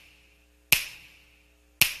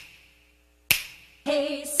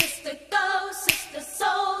day, sister go, sister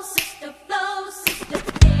soul, sister flow, sister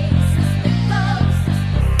day, sister go,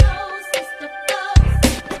 sister soul, sister flow.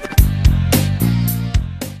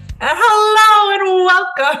 And hello and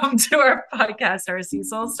welcome to our podcast, our Sea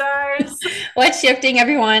Soul Stars. What's shifting,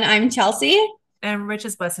 everyone? I'm Chelsea. And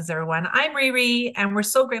richest blessings, everyone. I'm Riri, and we're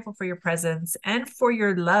so grateful for your presence and for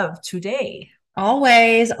your love today.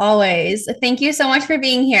 Always, always. Thank you so much for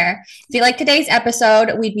being here. If you like today's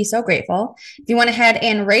episode, we'd be so grateful. If you went ahead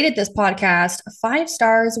and rated this podcast 5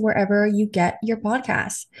 stars wherever you get your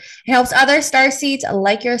podcasts, it helps other starseeds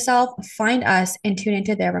like yourself find us and tune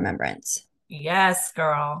into their remembrance. Yes,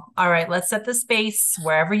 girl. All right, let's set the space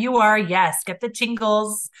wherever you are. Yes, get the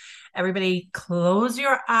tingles. Everybody, close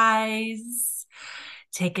your eyes.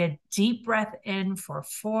 Take a deep breath in for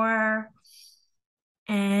 4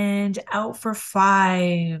 and out for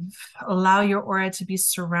 5. Allow your aura to be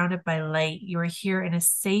surrounded by light. You are here in a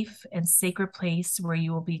safe and sacred place where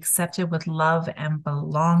you will be accepted with love and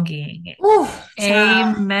belonging. Ooh,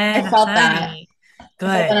 Amen. I felt honey. that. Good.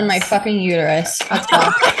 I felt that in my fucking uterus. Let's go.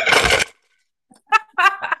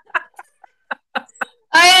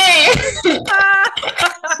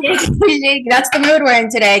 That's the mood we're in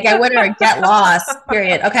today. Get winner, get lost.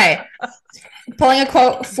 Period. Okay. Pulling a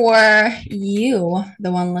quote for you,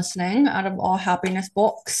 the one listening, out of all happiness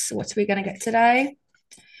books. What's we gonna get today?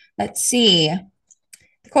 Let's see.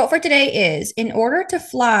 The quote for today is: "In order to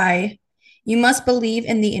fly, you must believe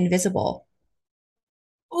in the invisible."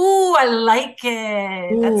 Ooh, I like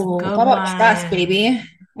it. That's a Ooh, good it's all about one. trust, baby.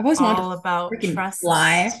 I've always wanted All to about freaking trust.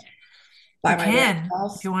 fly. You can.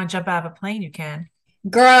 If you want to jump out of a plane, you can.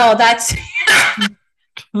 Girl, that's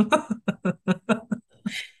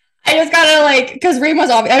I just gotta because Rima's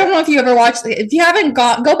obvious. I don't know if you ever watched. If you haven't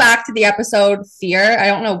go back to the episode Fear. I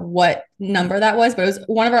don't know what number that was, but it was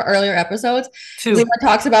one of our earlier episodes. 2. Rima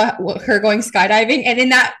talks about her going skydiving, and in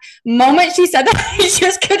that moment she said that, I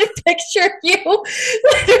just couldn't picture you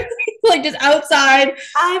like just outside.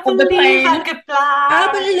 I of the believe I plane. could fly.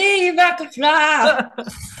 I believe I could fly.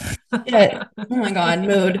 Shit. Oh my God,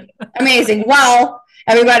 mood. Amazing. Well,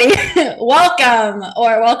 everybody,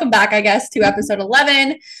 welcome back, I guess, to episode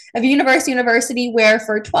 11 of Universe University, where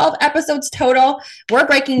for 12 episodes total, we're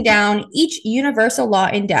breaking down each universal law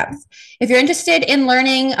in depth. If you're interested in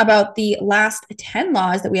learning about the last 10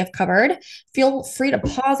 laws that we have covered, feel free to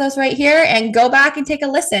pause us right here and go back and take a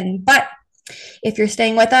listen. But if you're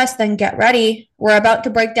staying with us, then get ready. We're about to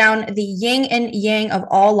break down the yin and yang of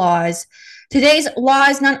all laws. Today's law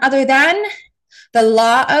is none other than the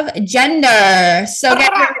law of gender. So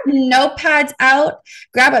get your notepads out,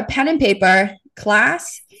 grab a pen and paper.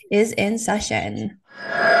 Class is in session.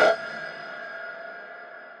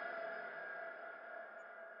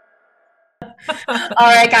 All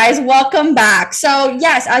right, guys, welcome back. So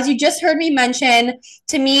yes, as you just heard me mention,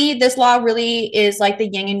 to me, this law really is like the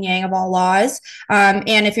yin and yang of all laws.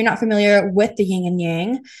 And if you're not familiar with the yin and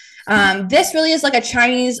yang, this really is like a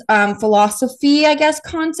Chinese philosophy, I guess,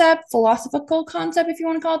 philosophical concept, if you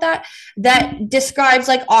want to call it that describes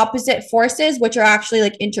like opposite forces, which are actually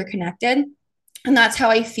like interconnected. And that's how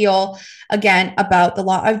I feel, again, about the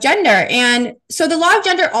law of gender. And so the law of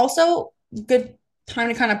gender also, good time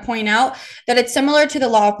to kind of point out that it's similar to the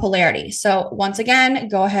law of polarity. So once again,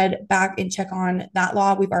 go ahead back and check on that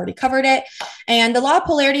law. We've already covered it. And the law of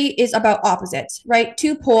polarity is about opposites, right?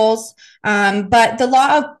 2 poles. But the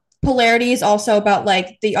law of polarity is also about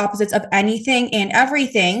like the opposites of anything and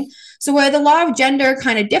everything. So where the law of gender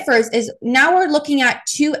kind of differs is now we're looking at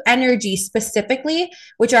 2 energies specifically,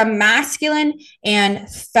 which are masculine and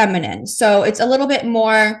feminine. So it's a little bit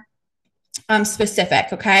more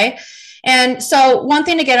specific, okay? And so one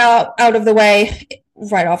thing to get out of the way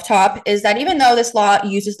right off top is that even though this law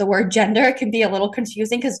uses the word gender, it can be a little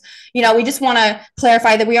confusing because, we just want to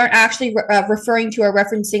clarify that we aren't actually referring to or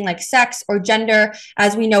referencing like sex or gender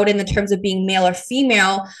as we note in the terms of being male or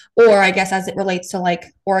female, or I guess as it relates to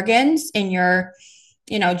like organs in your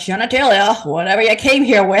genitalia, whatever you came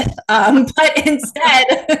here with. But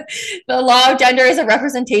instead, the law of gender is a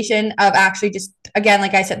representation of actually just, again,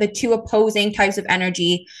 like I said, the 2 opposing types of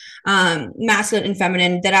energy, masculine and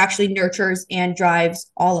feminine, that actually nurtures and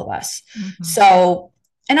drives all of us. Mm-hmm. So,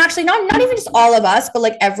 and actually not even just all of us, but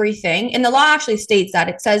like everything. And the law actually states that.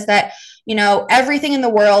 It says that, everything in the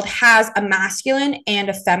world has a masculine and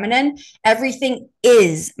a feminine. Everything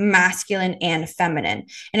is masculine and feminine.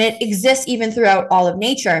 And it exists even throughout all of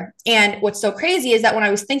nature. And what's so crazy is that when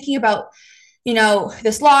I was thinking about,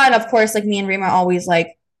 this law, and of course, like me and Rima always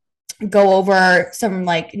like go over some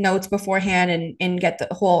like notes beforehand and get the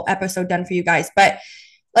whole episode done for you guys. But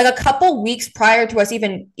like a couple weeks prior to us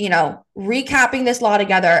even, recapping this law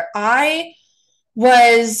together, I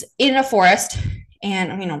was in a forest and,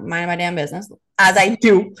 minding my damn business as I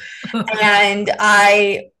do. And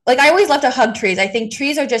I always love to hug trees. I think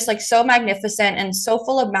trees are just like so magnificent and so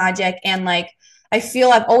full of magic. And like, I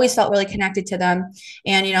feel I've always felt really connected to them.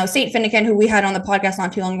 And, Saint Finnegan, who we had on the podcast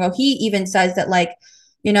not too long ago, he even says that like,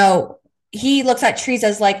 you know, he looks at trees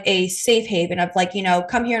as like a safe haven of like,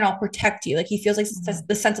 come here and I'll protect you. Like he feels like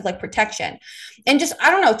the sense of like protection. And just,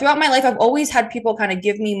 I don't know, throughout my life, I've always had people kind of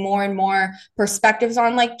give me more and more perspectives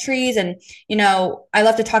on like trees. And, I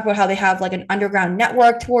love to talk about how they have like an underground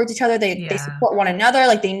network towards each other. They support one another.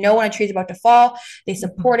 Like they know when a tree's about to fall, they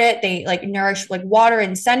support it. They like nourish like water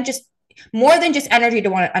and sun, just more than just energy to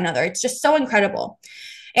one another. It's just so incredible.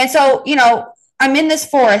 And so, I'm in this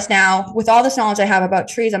forest now with all this knowledge I have about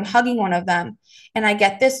trees. I'm hugging one of them and I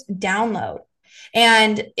get this download.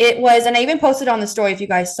 And and I even posted on the story if you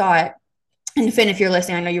guys saw it. And Finn, if you're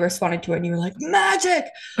listening, I know you responded to it and you were like, magic.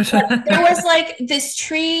 But there was like this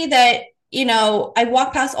tree that, I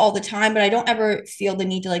walk past all the time, but I don't ever feel the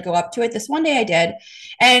need to like go up to it. This one day I did.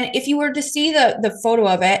 And if you were to see the photo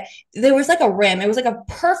of it, there was like a rim. It was like a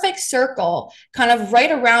perfect circle kind of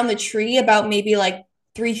right around the tree, about maybe like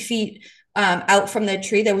 3 feet out from the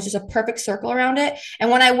tree. There was just a perfect circle around it. And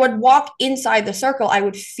when I would walk inside the circle, I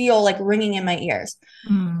would feel like ringing in my ears.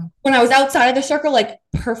 When I was outside of the circle, like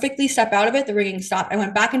perfectly step out of it, the ringing stopped. I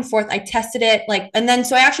went back and forth. I tested it and then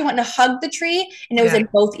so I actually went to hug the tree and it was in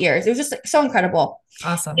both ears. It was just like, so incredible.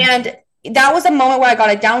 Awesome. And that was a moment where I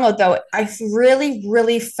got a download though. I really,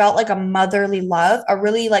 really felt like a motherly love, a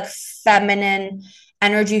really like feminine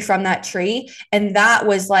energy from that tree. And that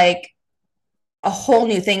was like a whole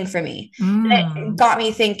new thing for me. It got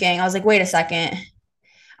me thinking. I was like, wait a second.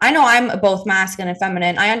 I know I'm both masculine and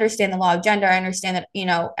feminine. I understand the law of gender. I understand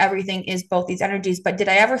that, everything is both these energies. But did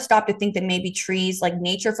I ever stop to think that maybe trees, like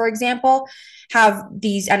nature, for example, have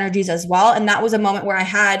these energies as well? And that was a moment where I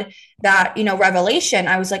had that, revelation.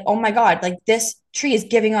 I was like, oh my God, like this tree is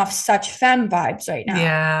giving off such femme vibes right now.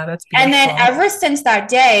 Yeah, that's beautiful. And then ever since that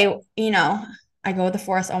day, I go to the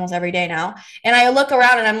forest almost every day now. And I look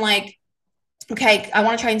around and I'm like, okay, I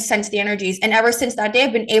want to try and sense the energies. And ever since that day,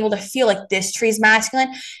 I've been able to feel like this tree's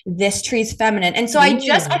masculine, this tree's feminine. And so I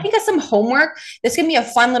think as some homework, this can be a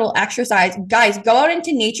fun little exercise. Guys, go out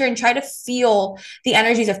into nature and try to feel the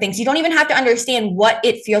energies of things. You don't even have to understand what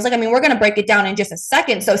it feels like. I mean, we're going to break it down in just a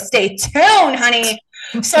second. So stay tuned, honey.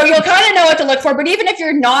 So you'll kind of know what to look for. But even if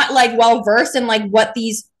you're not like well versed in like what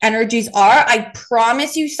these energies are, I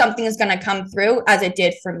promise you something is going to come through, as it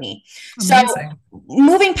did for me. Amazing. So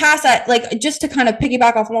moving past that, like just to kind of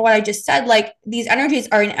piggyback off of what I just said, like these energies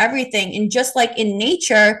are in everything. And just like in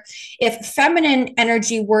nature, if feminine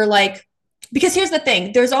energy were like, because here's the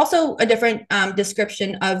thing, there's also a different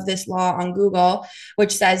description of this law on Google,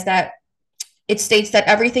 which says that it states that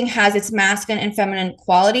everything has its masculine and feminine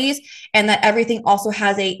qualities, and that everything also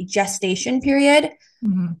has a gestation period,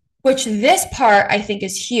 which this part I think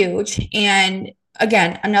is huge. And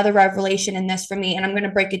again, another revelation in this for me, and I'm going to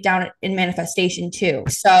break it down in manifestation too.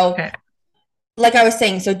 So like I was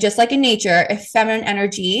saying, so just like in nature, if feminine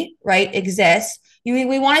energy, right, exists,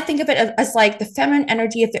 we want to think of it as like the feminine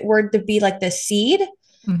energy, if it were to be like the seed,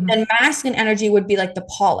 then masculine energy would be like the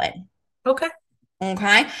pollen. Okay.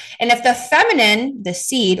 And if the feminine, the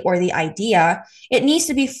seed or the idea, it needs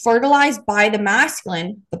to be fertilized by the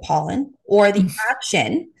masculine, the pollen, or the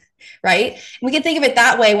action, right? And we can think of it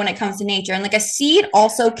that way when it comes to nature. And like a seed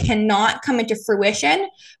also cannot come into fruition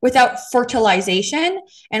without fertilization,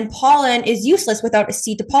 and pollen is useless without a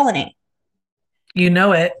seed to pollinate. You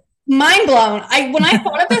know it. Mind blown. When I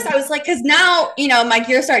thought of this, I was like, because now, my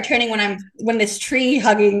gears start turning when this tree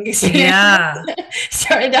hugging experience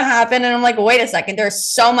started to happen. And I'm like, wait a second, there's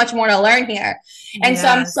so much more to learn here. And so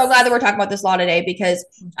I'm so glad that we're talking about this law today, because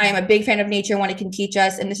I am a big fan of nature and what it can teach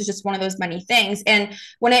us. And this is just one of those many things. And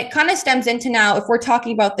when it kind of stems into now, if we're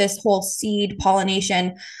talking about this whole seed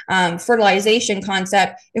pollination, fertilization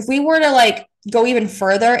concept, if we were to like go even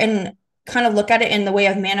further and kind of look at it in the way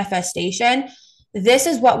of manifestation, this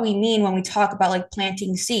is what we mean when we talk about like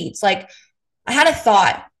planting seeds. Like I had a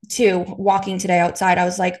thought too, walking today outside. I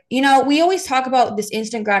was like, we always talk about this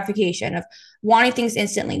instant gratification of wanting things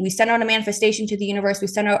instantly. We send out a manifestation to the universe. We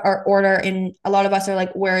send out our order, and a lot of us are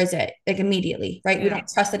like, where is it? Like immediately, right? We don't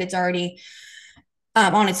trust that it's already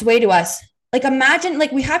on its way to us. Like imagine,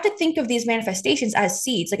 like we have to think of these manifestations as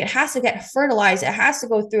seeds. Like it has to get fertilized. It has to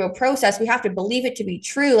go through a process. We have to believe it to be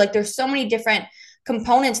true. Like there's so many different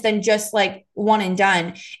components than just like one and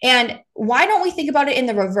done. And why don't we think about it in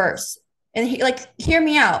the reverse? And hear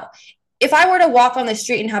me out. If I were to walk on the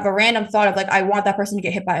street and have a random thought of like, I want that person to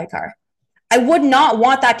get hit by a car, I would not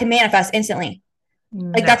want that to manifest instantly.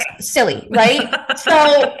 Like No. that's silly, right? So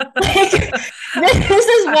like this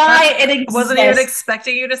is why it I wasn't even exists.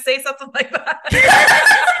 expecting you to say something like that.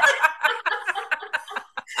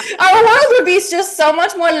 Our world would be just so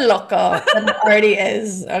much more loco than it already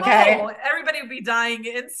is. Okay. Oh, everybody would be dying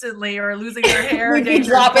instantly or losing their hair, We'd be getting their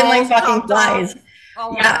dropping like balls fucking chopped off, flies.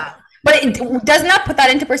 all of Yeah. that. But it doesn't that put that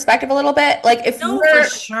into perspective a little bit? Like if No, for we're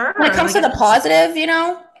sure. when it comes Like to the positive, you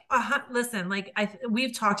know? listen, like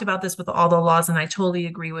we've talked about this with all the laws, and I totally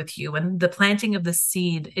agree with you. And the planting of the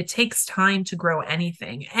seed, it takes time to grow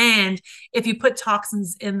anything. And if you put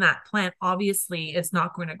toxins in that plant, obviously it's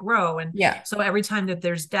not going to grow. And Yeah. so every time that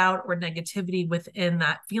there's doubt or negativity within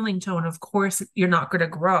that feeling tone, of course, you're not going to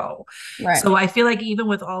grow. Right. So I feel like even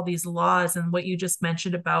with all these laws and what you just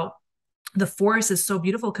mentioned about the forest is so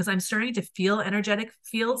beautiful because I'm starting to feel energetic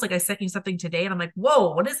fields. Like I sent you something today and I'm like,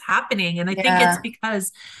 whoa, what is happening? And I think it's Yeah.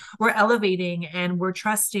 because we're elevating and we're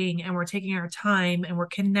trusting and we're taking our time and we're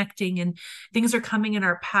connecting and things are coming in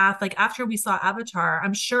our path. Like after we saw Avatar,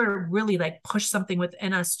 I'm sure it really like pushed something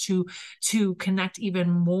within us to connect even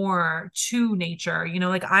more to nature. You know,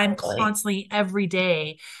 like I'm Totally. constantly every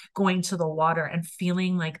day going to the water and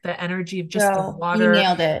feeling like the energy of just the So you water,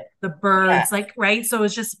 nailed it. the Yeah. birds, like right. So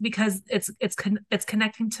it's just because it's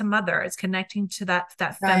connecting to mother, it's connecting to that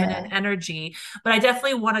feminine Right. energy. But I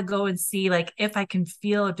definitely want to go and see like if I can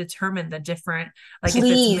feel or determine the different, like if it's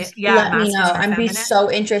Please yeah, let me know. masculine or I'd be feminine.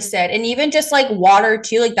 so interested. And even just like water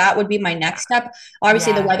too, like that would be my next step.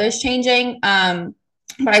 Obviously the Yeah. weather's changing.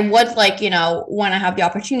 But I would like, you know, when I have the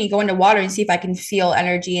opportunity, go into water and see if I can feel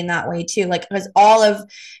energy in that way too. Like because all of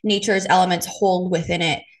nature's elements hold within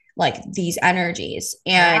it like these energies.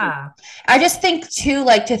 And Yeah. I just think too,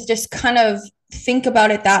 like to just kind of think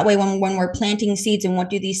about it that way when we're planting seeds and what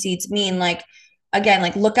do these seeds mean? Like again,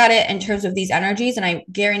 like look at it in terms of these energies, and I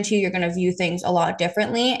guarantee you're going to view things a lot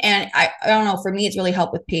differently. And I don't know, for me, it's really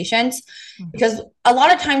helped with patience because a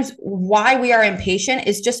lot of times why we are impatient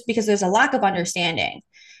is just because there's a lack of understanding.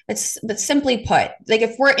 That's simply put. Like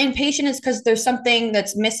if we're impatient, it's because there's something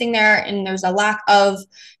that's missing there, and there's a lack of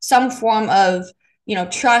some form of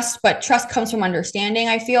trust, but trust comes from understanding,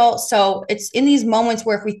 I feel. So it's in these moments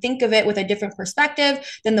where if we think of it with a different perspective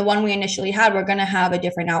than the one we initially had, we're going to have a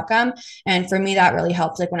different outcome. And for me, that really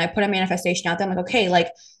helps. Like when I put a manifestation out there, I'm like, okay, like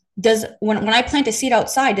when I plant a seed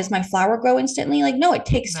outside, does my flower grow instantly? Like, no, it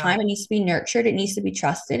takes No. time. It needs to be nurtured. It needs to be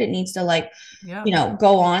trusted. It needs to like, Yeah.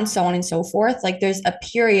 go on and so forth. Like there's a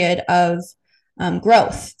period of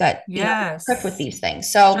growth that, Yes. equipped with these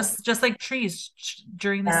things. So just like trees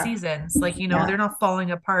during the yeah, seasons, like yeah, they're not falling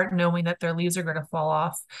apart knowing that their leaves are going to fall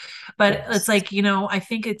off. But it's yes. like I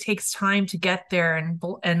think it takes time to get there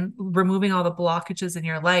and removing all the blockages in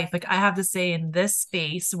your life. Like I have to say, in this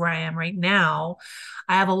space where I am right now,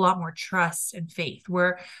 I have a lot more trust and faith,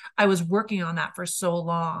 where I was working on that for so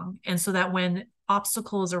long, and so that when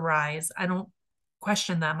obstacles arise, I don't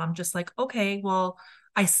question them. I'm just like, okay, well,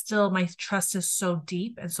 my trust is so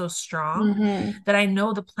deep and so strong Mhm. that I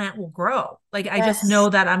know the plant will grow. Like I just Yes. know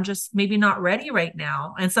that I'm just maybe not ready right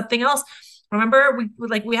now. And something else, remember,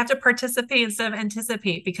 we have to participate instead of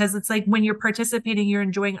anticipate, because it's like when you're participating, you're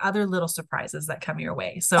enjoying other little surprises that come your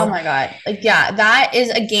way. Oh So my God. Like, yeah, that is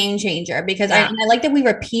a game changer because yeah, I like that we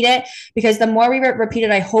repeat it because the more we repeat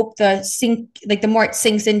it, I hope the more it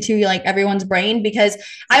sinks into like everyone's brain because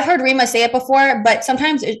I've heard Rima say it before, but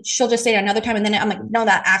sometimes she'll just say it another time. And then I'm like, no,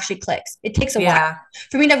 that actually clicks. It takes a while yeah,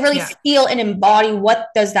 for me to really yeah, feel and embody what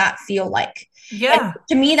does that feel like. And yeah,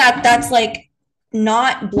 to me, that's like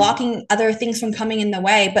not blocking other things from coming in the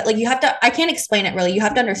way, but like I can't explain it really. You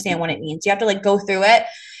have to understand what it means. You have to like go through it.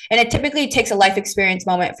 And it typically takes a life experience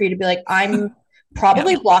moment for you to be like, I'm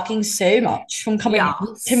probably yeah, blocking so much from coming yeah,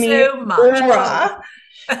 to me. so much. Aura.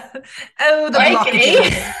 Oh, the Okay.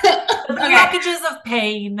 blockages. The Okay. blockages of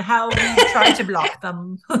pain, how we try to block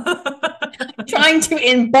them. Trying to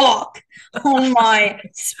embark on my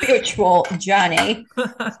spiritual journey. Good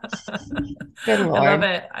I love Lord.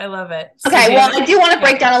 it. I love it. So Okay, do you well, have I do want to yeah,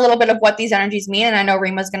 break down a little bit of what these energies mean, and I know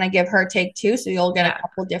Rima's going to give her take too, so you'll get a yeah,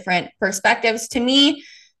 couple different perspectives. To me,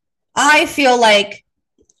 I feel like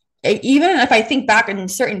even if I think back in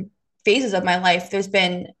certain phases of my life, there's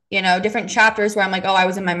been, different chapters where I'm like, oh, I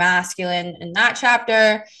was in my masculine in that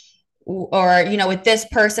chapter. Or, with this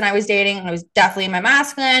person I was dating, I was definitely in my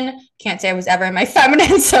masculine. Can't say I was ever in my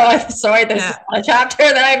feminine. So I'm sorry, there's yeah, not a chapter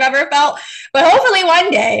that I've ever felt, but hopefully one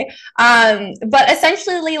day. But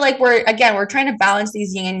essentially, like we're trying to balance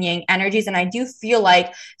these yin and yang energies. And I do feel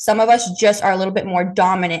like some of us just are a little bit more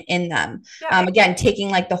dominant in them. yeah. Again, taking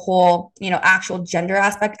like the whole, actual gender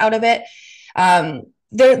aspect out of it.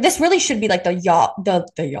 This really should be like the yaw. The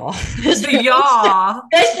yaw.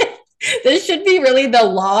 This should be really the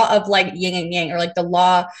law of like yin and yang, or like the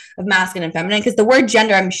law of masculine and feminine. Because the word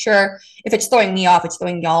gender, I'm sure if it's throwing me off, it's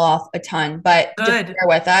throwing y'all off a ton. But just Good. bear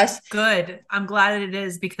with us. Good. I'm glad it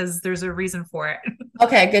is, because there's a reason for it.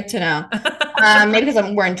 Okay, good to know. Maybe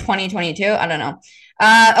because we're in 2022. I don't know.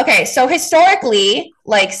 Okay, so historically,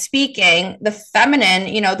 like speaking, the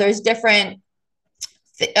feminine, there's different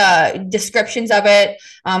descriptions of it,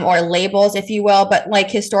 or labels, if you will. But like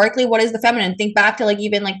historically, what is the feminine? Think back to like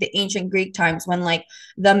even like the ancient Greek times when like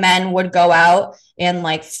the men would go out and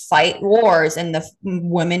like fight wars, and the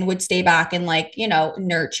women would stay back and like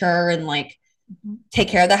nurture and like take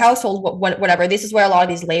care of the household, whatever. This is where a lot of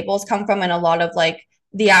these labels come from, and a lot of like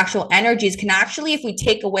the actual energies can actually, if we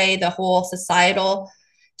take away the whole societal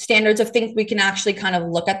standards of things, we can actually kind of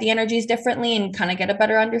look at the energies differently and kind of get a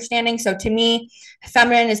better understanding. So to me,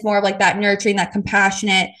 feminine is more of like that nurturing, that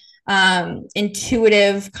compassionate,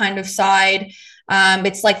 intuitive kind of side.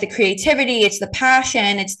 It's like the creativity, it's the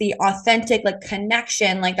passion, it's the authentic like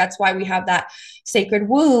connection. Like that's why we have that sacred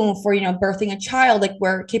womb for birthing a child. Like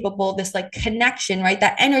we're capable of this like connection, right?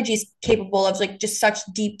 That energy is capable of like just such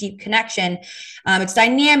deep connection. It's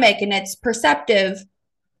dynamic and it's perceptive.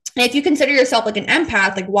 And if you consider yourself like an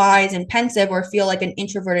empath, like wise and pensive, or feel like an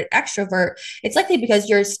introverted extrovert, it's likely because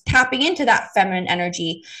you're tapping into that feminine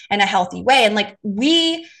energy in a healthy way. And like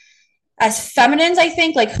we, as feminines, I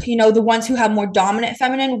think like, the ones who have more dominant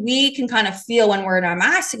feminine, we can kind of feel when we're in our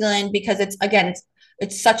masculine, because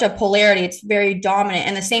it's such a polarity. It's very dominant.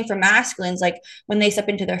 And the same for masculines, like when they step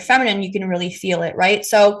into their feminine, you can really feel it, right?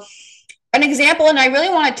 So an example, and I really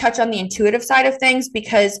want to touch on the intuitive side of things,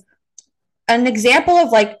 because an example of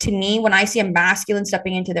like, to me, when I see a masculine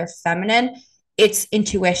stepping into their feminine, it's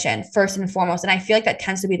intuition first and foremost. And I feel like that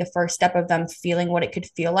tends to be the first step of them feeling what it could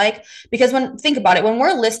feel like. Because think about it, when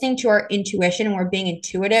we're listening to our intuition and we're being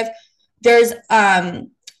intuitive, there's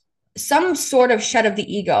some sort of shed of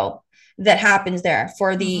the ego that happens there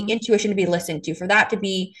for the intuition to be listened to, for that to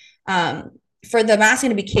be, for the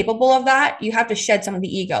masculine to be capable of that, you have to shed some of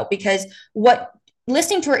the ego. Because what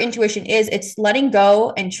listening to our intuition is, it's letting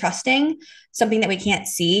go and trusting something that we can't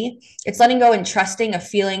see. It's letting go and trusting a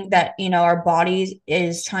feeling that our body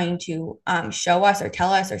is trying to show us or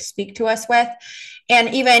tell us or speak to us with.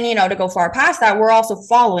 And even to go far past that, we're also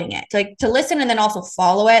following it, like to listen and then also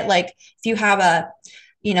follow it. Like if you have an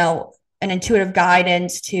intuitive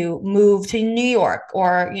guidance to move to New York,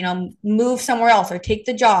 or move somewhere else, or take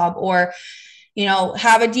the job, or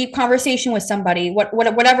have a deep conversation with somebody,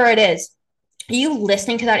 whatever it is, you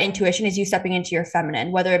listening to that intuition is you stepping into your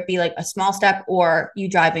feminine, whether it be like a small step or you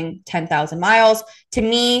driving 10,000 miles. To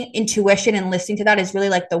me, intuition and listening to that is really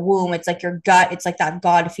like the womb. It's like your gut. It's like that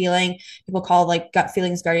God feeling. People call like gut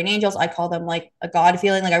feelings guardian angels. I call them like a God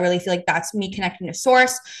feeling. Like I really feel like that's me connecting to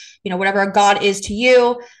source, whatever a God is to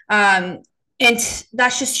you. And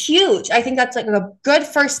that's just huge. I think that's like a good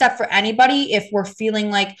first step for anybody if we're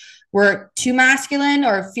feeling like we're too masculine,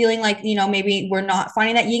 or feeling like, maybe we're not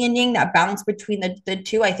finding that yin and yang, that balance between the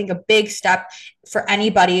two. I think a big step for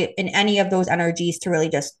anybody in any of those energies to really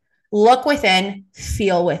just look within,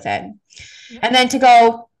 feel within. Yeah. And then to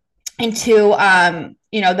go into,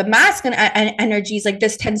 the masculine energies, like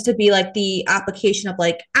this tends to be like the application of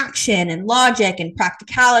like action and logic and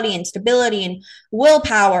practicality and stability and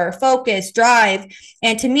willpower, focus, drive.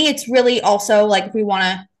 And to me, it's really also like, if we want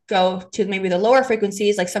to go to maybe the lower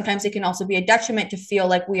frequencies, like sometimes it can also be a detriment to feel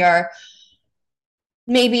like we are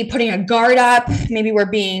maybe putting a guard up, maybe we're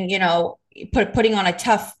being putting on a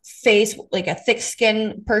tough face, like a thick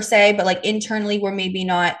skin per se, but like internally we're maybe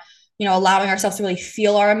not allowing ourselves to really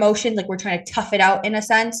feel our emotions, like we're trying to tough it out in a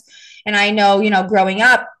sense. And I know growing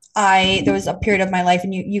up, there was a period of my life,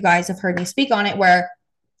 and you guys have heard me speak on it, where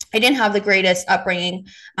I didn't have the greatest upbringing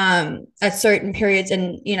at certain periods.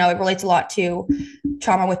 And, it relates a lot to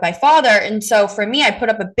trauma with my father. And so for me, I put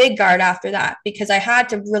up a big guard after that, because I had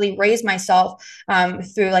to really raise myself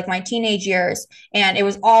through like my teenage years, and it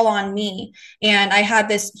was all on me. And I had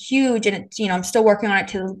this huge, and I'm still working on it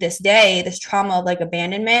to this day, this trauma of like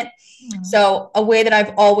abandonment. Mm-hmm. So a way that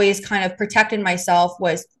I've always kind of protected myself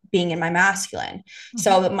was being in my masculine. Mm-hmm.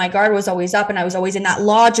 So my guard was always up, and I was always in that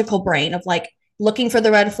logical brain of like, looking for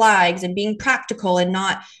the red flags and being practical and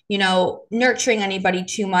not, nurturing anybody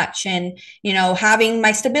too much, and, having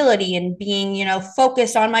my stability and being,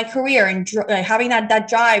 focused on my career and having that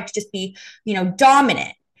drive to just be,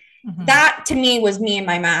 dominant. Mm-hmm. That to me was me and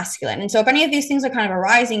my masculine. And so if any of these things are kind of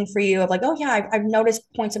arising for you of like, oh yeah, I've noticed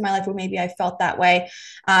points in my life where maybe I felt that way,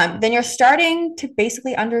 then you're starting to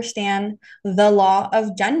basically understand the law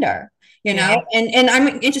of gender, and I'm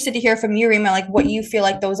interested to hear from you, Rima, like what you feel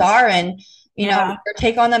like those are, and Yeah. your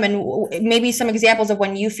take on them, and maybe some examples of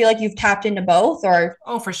when you feel like you've tapped into both or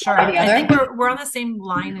Oh, for one or sure. the I think other. we're on the same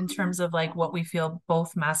line in terms of like what we feel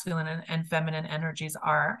both masculine and feminine energies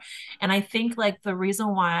are. And I think like the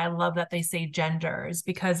reason why I love that they say gender is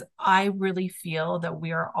because I really feel that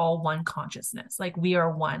we are all one consciousness. Like we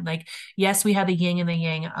are one. Like, yes, we have the yin and the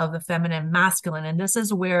yang of the feminine and masculine. And this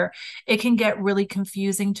is where it can get really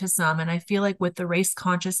confusing to some. And I feel like with the race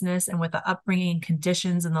consciousness and with the upbringing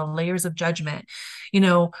conditions and the layers of judgment,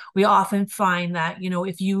 we often find that,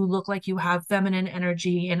 if you look like you have feminine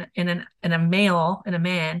energy in a male, in a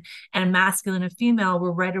man, and masculine and female,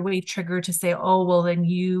 we're right away triggered to say, oh, well, then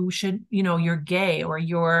you should, you're gay, or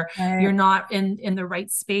you're Right. not in the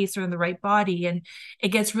right space or in the right body. And it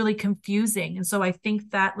gets really confusing. And so I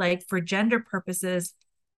think that like for gender purposes,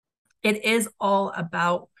 it is all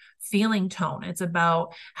about feeling tone. It's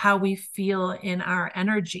about how we feel in our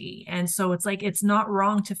energy. And so it's like it's not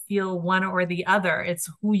wrong to feel one or the other. It's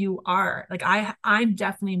who you are. Like I'm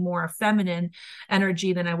definitely more feminine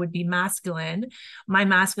energy than I would be masculine. My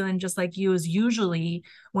masculine, just like you, is usually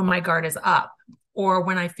when my guard is up or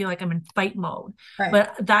when I feel like I'm in fight mode. Right.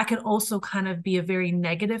 But that can also kind of be a very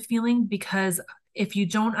negative feeling because if you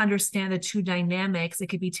don't understand the two dynamics, it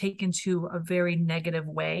could be taken to a very negative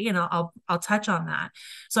way. And I'll touch on that.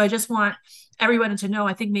 So I just want everyone to know,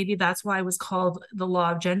 I think maybe that's why it was called the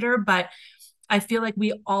law of gender, but I feel like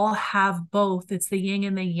we all have both. It's the yin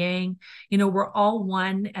and the yang. We're all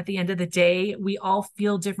one at the end of the day. We all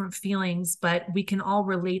feel different feelings, but we can all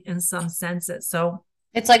relate in some senses. So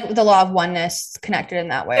It's like the law of oneness connected in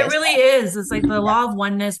that way it as really well. is. It's like the law of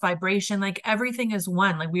oneness, vibration, like everything is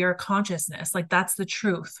one. Like we are consciousness. Like that's the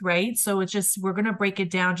truth, right? So it's just we're gonna break it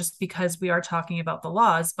down just because we are talking about the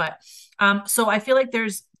laws. But so I feel like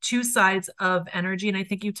there's two sides of energy, and I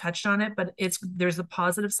think you touched on it, but there's a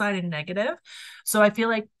positive side and negative. So I feel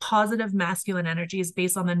like positive masculine energy is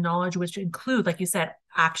based on the knowledge, which include, like you said,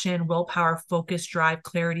 action, willpower, focus, drive,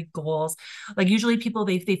 clarity, goals. Like usually people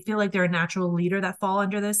they feel like they're a natural leader that fall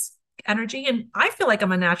under this energy, and I feel like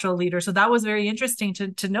I'm a natural leader, so that was very interesting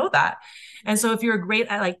to know that. And so if you're great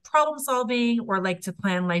at like problem solving or like to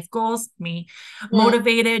plan life goals, me, Mm.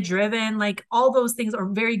 motivated, driven, like all those things are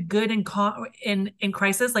very good in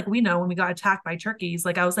crisis. Like we know when we got attacked by turkeys,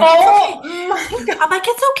 like I was like, it's okay. Oh my God. I'm like,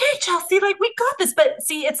 it's okay, Chelsea. Like, we got this. But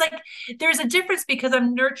see, it's like there's a difference because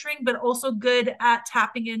I'm nurturing, but also good at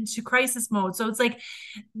tapping into crisis mode. So it's like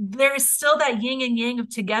there's still that yin and yang of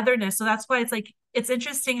togetherness. So that's why it's like it's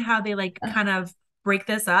interesting how they like kind of break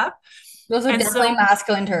this up. Those are And definitely so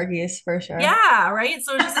masculine turkeys for sure. yeah, right.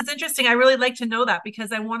 So it's interesting. I really like to know that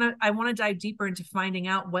because I want to dive deeper into finding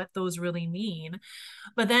out what those really mean.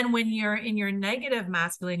 But then when you're in your negative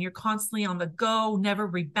masculine, you're constantly on the go, never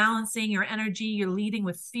rebalancing your energy. You're leading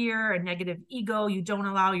with fear and negative ego. You don't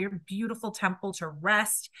allow your beautiful temple to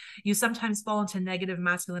rest. You sometimes fall into negative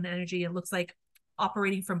masculine energy. It looks like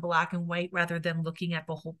operating from black and white rather than looking at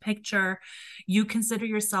the whole picture. You consider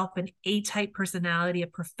yourself an A-type personality, a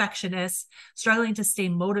perfectionist, struggling to stay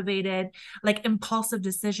motivated, like impulsive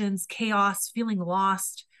decisions, chaos, feeling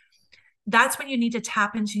lost. That's when you need to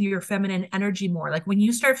tap into your feminine energy more. Like when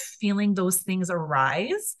you start feeling those things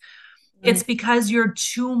arise, it's because you're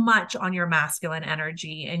too much on your masculine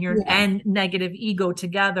energy and your Yeah. and negative ego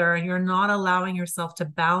together, and you're not allowing yourself to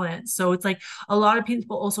balance. So it's like a lot of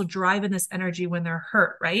people also drive in this energy when they're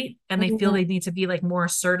hurt, right? And they feel Mhm. they need to be like more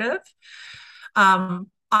assertive.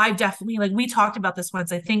 I definitely, like, we talked about this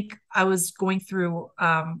once. I think I was going through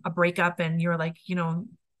a breakup, and you're like,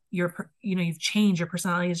 you've changed, your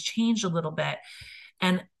personality has changed a little bit.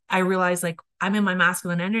 And I realized like I'm in my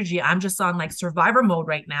masculine energy. I'm just on like survivor mode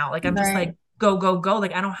right now. Like I'm just Right. like go, go, go.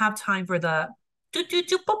 Like I don't have time for the like,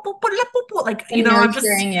 The I'm just,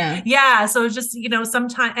 nurturing, yeah. yeah. So it's just,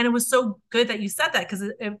 sometimes, and it was so good that you said that because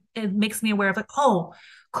it makes me aware of like, oh,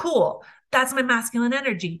 cool. That's my masculine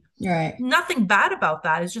energy. You're right. Nothing bad about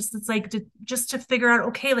that. It's like just to figure out,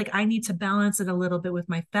 okay, like I need to balance it a little bit with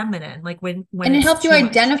my feminine, like when And it it's helps you too much.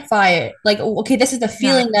 identify it. Like, okay, this is the Yeah.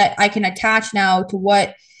 feeling that I can attach now to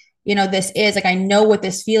what, this is. Like, I know what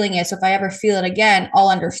this feeling is. So if I ever feel it again, I'll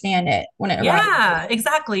understand it when it arises. Yeah,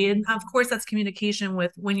 exactly. And of course that's communication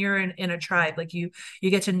with when you're in a tribe, like you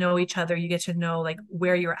get to know each other, you get to know like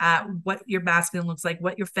where you're at, what your masculine looks like,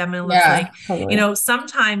 what your feminine looks Yeah, like. totally.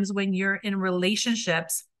 Sometimes when you're in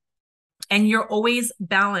relationships and you're always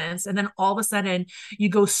balanced, and then all of a sudden you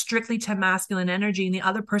go strictly to masculine energy and the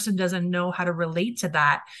other person doesn't know how to relate to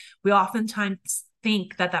that, we oftentimes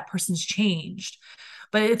think that that person's changed.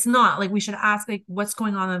 but it's not. Like, we should ask, like, what's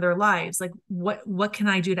going on in their lives? Like, what can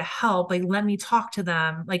I do to help? Like, let me talk to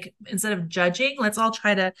them. Like, instead of judging, let's all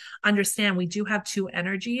try to understand we do have two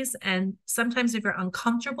energies. And sometimes if you're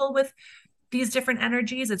uncomfortable with these different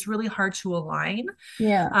energies, it's really hard to align.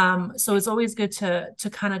 Yeah. So it's always good to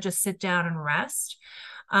kind of just sit down and rest.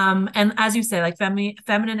 And as you say, like,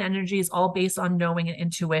 feminine energy is all based on knowing and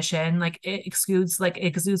intuition. Like, it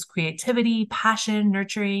exudes creativity, passion,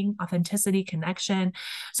 nurturing, authenticity, connection.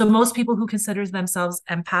 So most people who consider themselves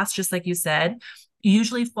empaths, just like you said,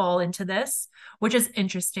 usually fall into this, which is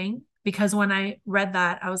interesting because when I read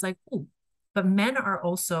that, I was like, oh, but men are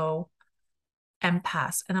also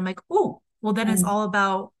empaths. And I'm like, oh, well, then Mm. it's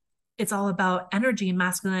all about energy,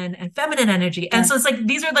 masculine and feminine energy. And Yeah. so it's like,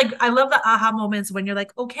 these are like, I love the aha moments when you're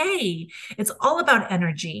like, okay, it's all about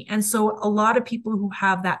energy. And so a lot of people who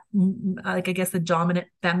have that, like, I guess the dominant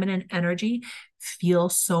feminine energy feel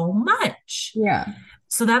so much. Yeah.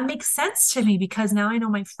 So that makes sense to me because now I know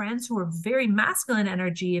my friends who are very masculine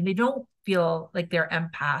energy and they don't feel like they're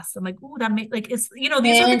empaths. I'm like, oh, that makes like, it's, these are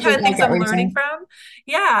the kind of I things get I'm what you're learning saying. from.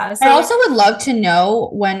 Yeah. I So also would love to know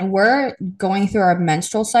when we're going through our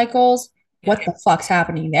menstrual cycles, yeah. what the fuck's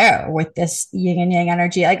happening there with this yin and yang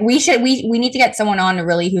energy? Like we need to get someone on to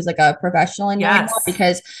really who's like a professional in knowing that Yes.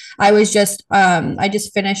 because I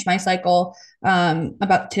just finished my cycle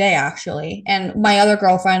about today actually. And my other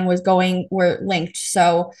girlfriend we're linked.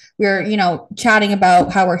 So we are chatting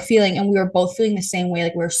about how we're feeling and we were both feeling the same way.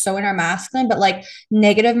 Like we are so in our masculine, but like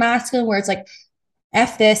negative masculine where it's like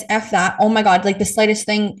F this, F that. Oh my God, like the slightest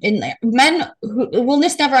thing in men who will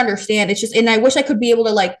just never understand. It's just, and I wish I could be able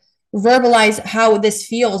to like verbalize how this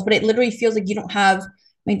feels, but it literally feels like you don't have, I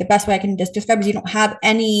mean, the best way I can just describe is you don't have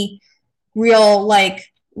any real like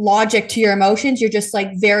logic to your emotions. You're just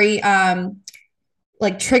like very,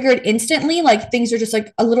 like triggered instantly. Like things are just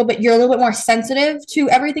like you're a little bit more sensitive to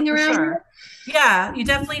everything For around you. sure. Yeah, you're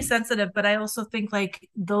definitely sensitive, but I also think like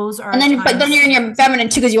those And are then you're times, in your feminine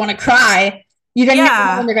too because you want to cry. You don't never know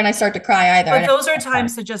when yeah, they're gonna start to cry either. but And those are that's fine.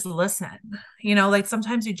 times to just listen. Like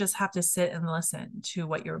sometimes you just have to sit and listen to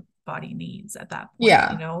what your body needs at that point.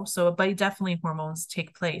 Yeah. So, but definitely hormones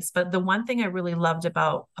take place. But the one thing I really loved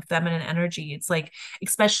about a feminine energy, it's like,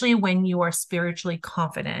 especially when you are spiritually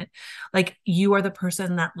confident, like you are the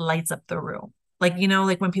person that lights up the room. Like,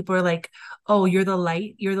 like when people are like, oh, you're the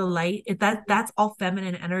light. That's all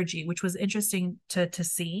feminine energy, which was interesting to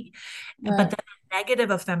see. But Right. the negative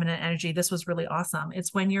of feminine energy, this was really awesome.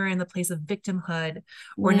 It's when you're in the place of victimhood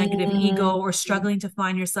or negative ego Mm, or struggling to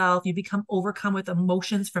find yourself, you become overcome with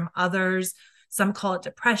emotions from others. Some call it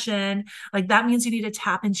depression. Like that means you need to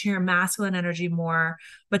tap into your masculine energy more.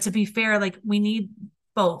 But to be fair, like we need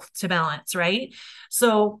both to balance, right?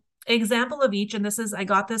 So, example of each, and I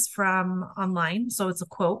got this from online. So it's a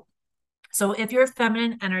quote. So if you're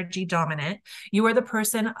feminine energy dominant, you're the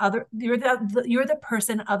person other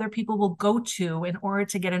people will go to in order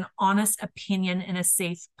to get an honest opinion in a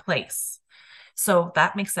safe place. So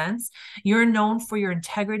that makes sense. You're known for your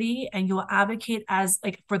integrity and you'll advocate as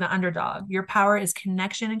like for the underdog. Your power is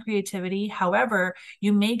connection and creativity. However,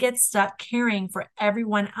 you may get stuck caring for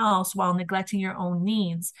everyone else while neglecting your own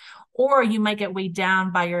needs, or you might get weighed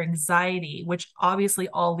down by your anxiety, which obviously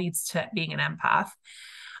all leads to being an empath.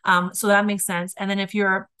 So that makes sense. And then if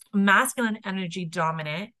you're masculine energy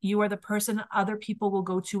dominant, you are the person other people will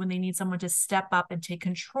go to when they need someone to step up and take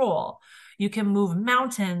control. You can move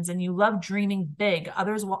mountains and you love dreaming big.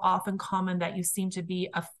 Others will often comment that you seem to be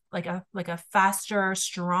a faster,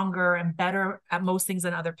 stronger, and better at most things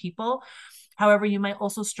than other people. However, you might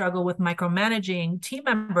also struggle with micromanaging team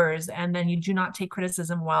members, and then you do not take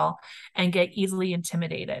criticism well and get easily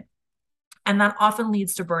intimidated. And that often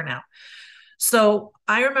leads to burnout. So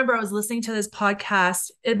I remember I was listening to this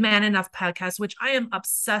podcast, Man Enough podcast, which I am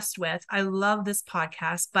obsessed with. I love this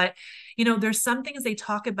podcast, but there's some things they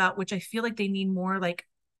talk about which I feel like they need more like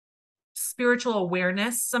spiritual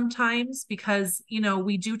awareness sometimes because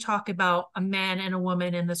we do talk about a man and a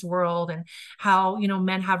woman in this world and how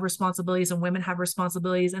men have responsibilities and women have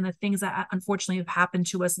responsibilities and the things that unfortunately have happened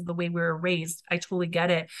to us the way we were raised. I totally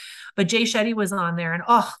get it. But Jay Shetty was on there and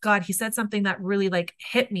oh God, he said something that really like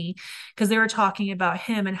hit me because they were talking about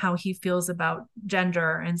him and how he feels about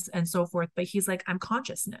gender and so forth. But he's like, I'm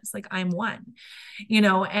consciousness, like I'm one,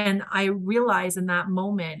 and I realized in that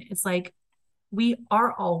moment it's like we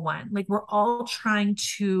are all one. Like we're all trying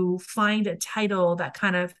to find a title that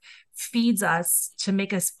kind of feeds us to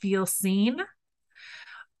make us feel seen.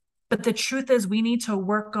 But the truth is, we need to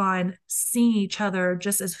work on seeing each other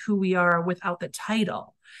just as who we are without the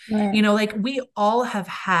title. right. Like we all have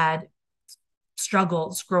had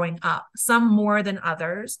struggles growing up, some more than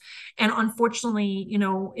others. And unfortunately,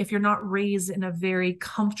 if you're not raised in a very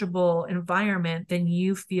comfortable environment, then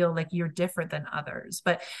you feel like you're different than others.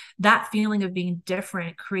 But that feeling of being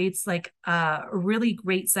different creates like a really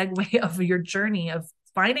great segue of your journey of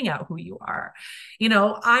finding out who you are.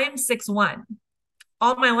 I'm 6'1".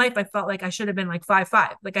 All my life I felt like I should have been like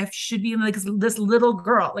 5'5". Like I should be like this little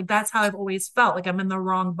girl. Like that's how I've always felt, like I'm in the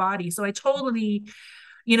wrong body. So I totally,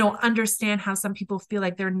 understand how some people feel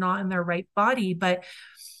like they're not in their right body. But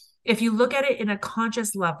if you look at it in a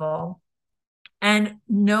conscious level and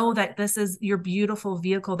know that this is your beautiful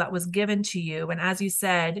vehicle that was given to you, and as you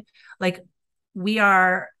said, like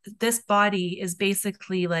this body is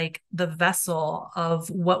basically like the vessel of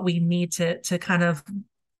what we need to kind of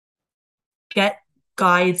get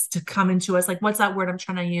guides to come into us. Like, what's that word I'm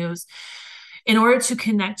trying to use? In order to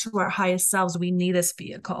connect to our highest selves, we need this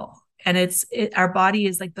vehicle. And our body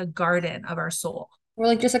is like the garden of our soul. We're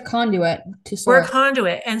like just a conduit to We're a source.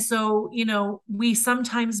 conduit. And so, we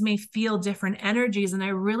sometimes may feel different energies. And I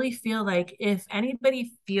really feel like if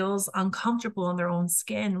anybody feels uncomfortable in their own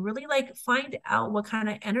skin, really like find out what kind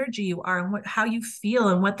of energy you are and how you feel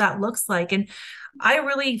and what that looks like. And I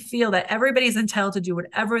really feel that everybody's entitled to do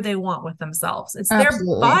whatever they want with themselves. It's their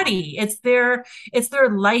Absolutely. body, it's their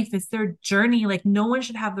life, it's their journey. Like no one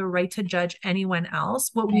should have the right to judge anyone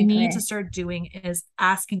else. What we need to start doing is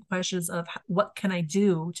asking questions of what can I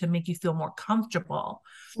do to make you feel more comfortable?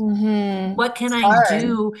 Mm-hmm. What can I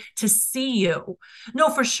do to see you? No,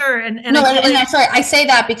 for sure. And no, and that's right. I say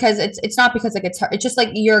that because it's not because like it's hard. It's just like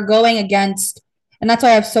you're going against, and that's why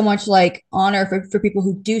I have so much like honor for people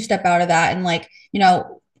who do step out of that. And like,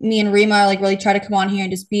 me and Rima like really try to come on here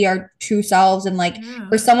and just be our true selves. And like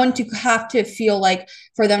for someone to have to feel like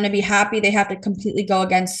for them to be happy, they have to completely go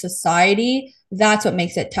against society. That's what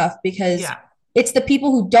makes it tough, because it's the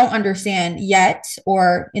people who don't understand yet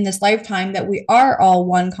or in this lifetime that we are all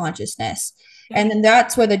one consciousness. And then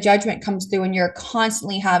that's where the judgment comes through, and you're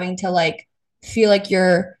constantly having to like feel like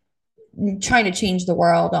you're trying to change the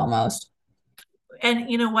world almost.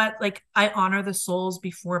 And you know what? Like I honor the souls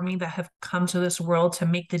before me that have come to this world to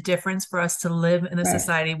make the difference for us to live in the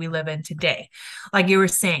society we live in today. Like you were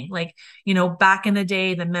saying, like, back in the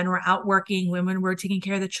day, the men were out working, women were taking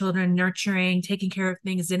care of the children, nurturing, taking care of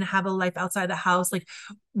things, didn't have a life outside the house. Like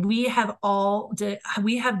the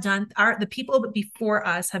people before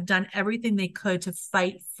us have done everything they could to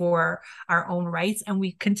fight for our own rights. And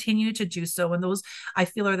we continue to do so. And those, I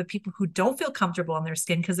feel, are the people who don't feel comfortable in their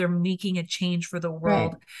skin because they're making a change for the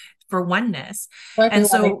world, for oneness. And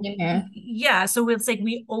so, so it's like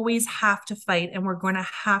we always have to fight, and we're going to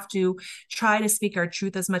have to try to speak our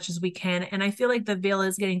truth as much as we can. And I feel like the veil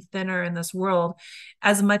is getting thinner in this world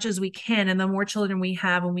as much as we can. And the more children we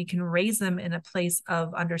have and we can raise them in a place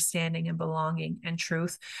of understanding and belonging and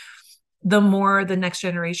truth, the more the next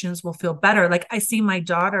generations will feel better. Like I see my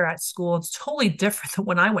daughter at school, it's totally different than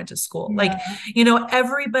when I went to school. Like,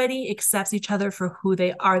 everybody accepts each other for who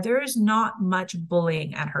they are. There is not much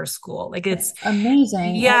bullying at her school. Like it's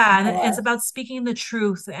amazing. Yeah. And it's about speaking the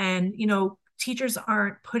truth. And, teachers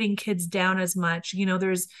aren't putting kids down as much.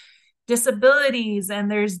 There's disabilities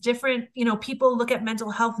and there's different, people look at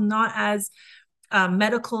mental health not as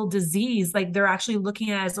medical disease. Like they're actually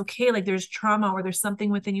looking at it as, okay, like there's trauma or there's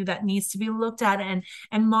something within you that needs to be looked at and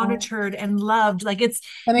monitored and loved. Like that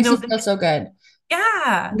makes me feel so good.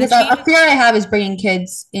 Yeah. Because a fear I have is bringing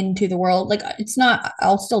kids into the world. Like it's not,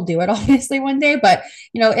 I'll still do it obviously one day, but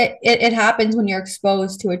it happens when you're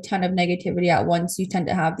exposed to a ton of negativity at once. You tend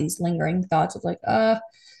to have these lingering thoughts of like,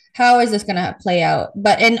 how is this going to play out?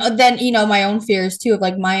 But, and then, my own fears too, of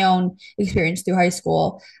like my own experience through high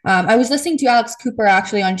school. I was listening to Alex Cooper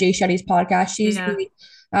actually on Jay Shetty's podcast. She's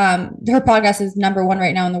her podcast is #1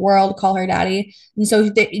 right now in the world, Call Her Daddy. And so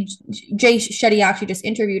Jay Shetty actually just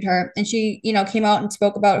interviewed her, and she, came out and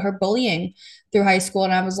spoke about her bullying through high school.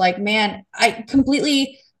 And I was like, man, I don't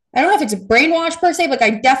know if it's a brainwash per se, but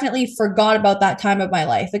like I definitely forgot about that time of my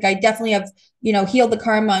life. Like I definitely have, healed the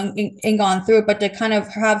karma and gone through it, but to kind of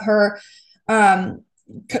have her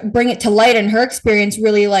bring it to light, and her experience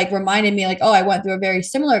really like reminded me like, oh, I went through a very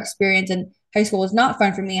similar experience, and high school was not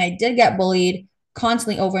fun for me. I did get bullied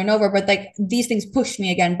constantly over and over, but like these things pushed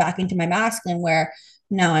me again back into my masculine, where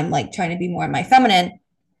now I'm like trying to be more in my feminine.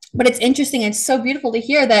 But it's interesting. It's so beautiful to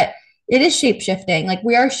hear that it is shape shifting. Like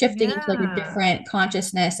we are shifting into like a different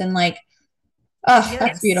consciousness, and like,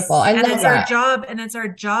 that's beautiful. I love it's that. our job, and it's our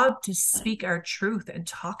job to speak our truth and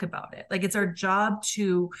talk about it. Like it's our job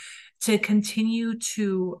to to continue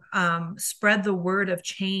to spread the word of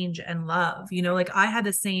change and love. Like I had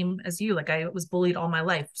the same as you, like I was bullied all my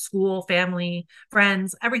life, school, family,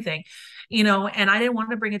 friends, everything, and I didn't want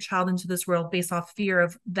to bring a child into this world based off fear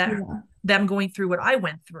of that, them going through what I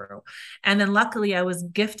went through. And then luckily I was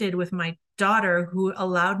gifted with my daughter who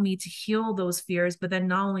allowed me to heal those fears, but then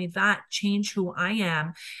not only that, change who I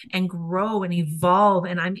am and grow and evolve.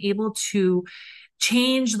 And I'm able to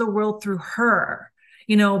change the world through her,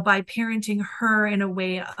 by parenting her in a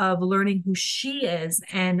way of learning who she is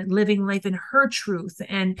and living life in her truth.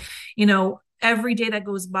 And, every day that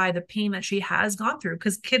goes by, the pain that she has gone through,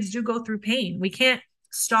 because kids do go through pain. We can't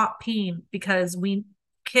stop pain because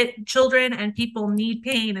children and people need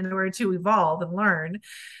pain in order to evolve and learn.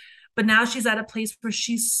 But now she's at a place where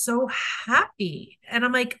she's so happy. And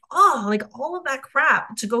I'm like, oh, like all of that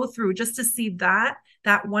crap to go through just to see that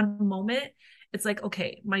one moment. It's like,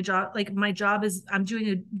 okay, my job is, I'm doing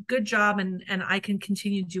a good job and I can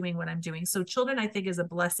continue doing what I'm doing. So children, I think, is a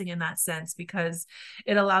blessing in that sense, because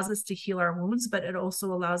it allows us to heal our wounds, but it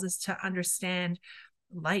also allows us to understand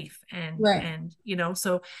life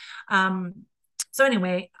so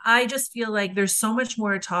anyway, I just feel like there's so much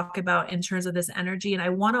more to talk about in terms of this energy. And I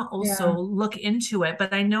want to also look into it.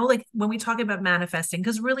 But I know, like, when we talk about manifesting,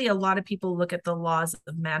 because really a lot of people look at the laws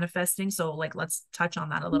of manifesting. So like, let's touch on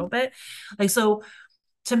that a little bit. Like, so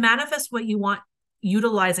to manifest what you want,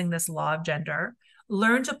 utilizing this law of gender,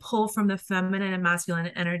 learn to pull from the feminine and masculine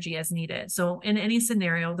energy as needed. So in any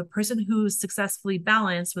scenario, the person who's successfully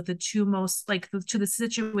balanced with the two most, to the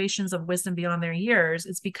situations of wisdom beyond their years,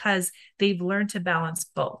 it's because they've learned to balance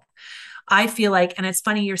both. I feel like, and it's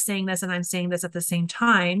funny you're saying this and I'm saying this at the same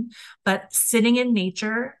time, but sitting in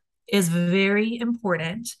nature is very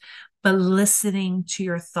important, but listening to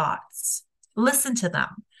your thoughts, listen to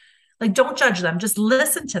them. Like, don't judge them, just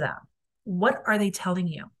listen to them. What are they telling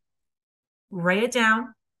you? Write it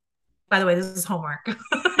down. By the way, this is homework.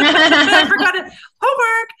 I forgot it.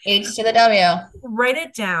 Homework. H to the W. Write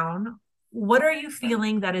it down. What are you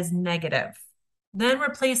feeling that is negative? Then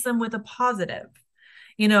replace them with a positive.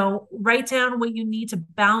 Write down what you need to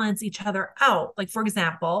balance each other out. Like, for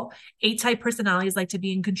example, A-type personalities like to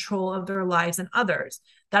be in control of their lives and others.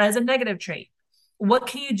 That is a negative trait. What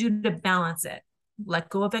can you do to balance it? Let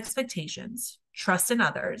go of expectations, trust in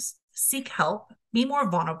others, seek help, be more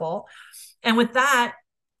vulnerable. And with that,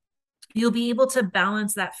 you'll be able to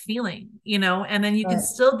balance that feeling, and then you can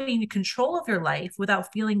still be in control of your life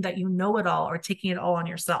without feeling that you know it all or taking it all on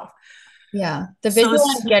yourself. Yeah. The visual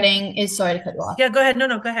I'm getting is, sorry to cut you off. Yeah, go ahead. No,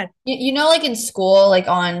 go ahead. Like in school, like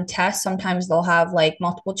on tests, sometimes they'll have like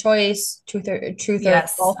multiple choice, truth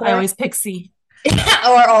yes, or false. I always pick C.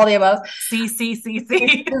 Or all the above. C.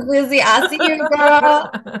 Lizzie asking you, girl.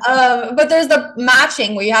 But there's the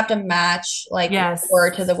matching where you have to match like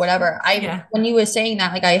word to the whatever. When you were saying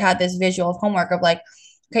that, like I had this visual of homework of like,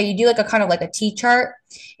 okay, you do like a kind of like a T chart.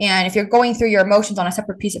 And if you're going through your emotions on a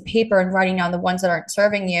separate piece of paper and writing down the ones that aren't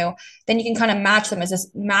serving you, then you can kind of match them. Is this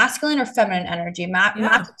masculine or feminine energy? Match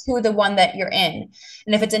it to the one that you're in.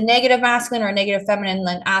 And if it's a negative masculine or a negative feminine,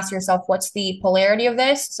 then ask yourself, what's the polarity of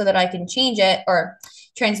this so that I can change it, or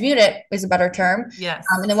transmute it is a better term. Yes.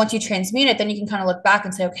 And then once you transmute it, then you can kind of look back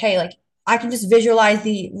and say, okay, like I can just visualize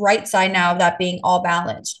the right side now of that being all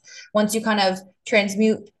balanced. Once you kind of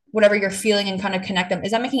transmute whatever you're feeling and kind of connect them.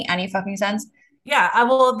 Is that making any fucking sense? Yeah,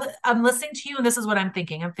 I'm listening to you and this is what I'm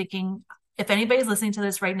thinking. I'm thinking if anybody's listening to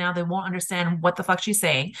this right now, they won't understand what the fuck she's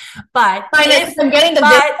saying. But I'm getting the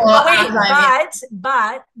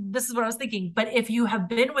but this is what I was thinking. But if you have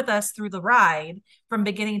been with us through the ride from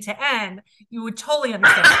beginning to end, you would totally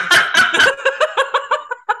understand.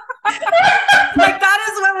 Like that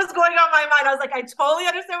is what was going on my mind. I was like, I totally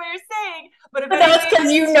understand what you're saying, but that's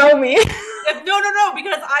because you know me. No,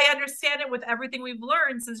 because I understand it with everything we've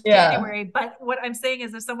learned since January. But what I'm saying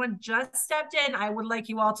is, if someone just stepped in, I would like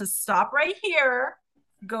you all to stop right here,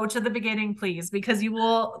 go to the beginning, please, because you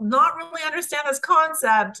will not really understand this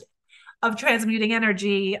concept of transmuting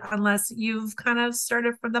energy unless you've kind of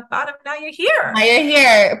started from the bottom. Now you're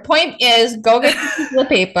here. Point is, go get the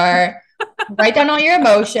paper. Write down all your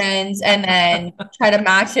emotions and then try to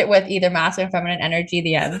match it with either masculine or feminine energy.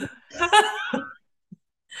 The end.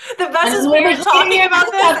 The best is when you're talking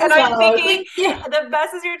about this, and I'm thinking, the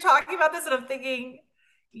best is you're talking about this, and I'm thinking,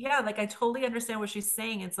 yeah, like I totally understand what she's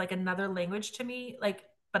saying. It's like another language to me, like,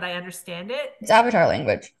 but I understand it. It's avatar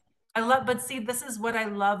language. But see, this is what I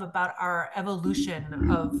love about our evolution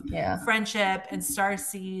of friendship and star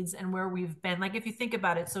seeds and where we've been. Like, if you think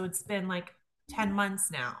about it, so it's been like 10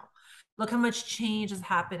 months now. Look how much change has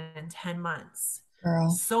happened in 10 months.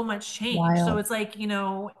 Girl, so much change. wild. So it's like,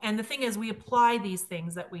 and the thing is we apply these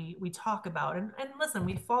things that we talk about, and listen,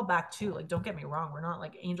 we fall back to, like, don't get me wrong, we're not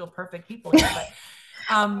like angel perfect people here, but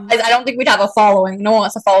I don't think we'd have a following. No one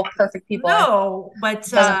wants to follow perfect people. no, but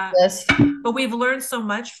It doesn't exist. but we've learned so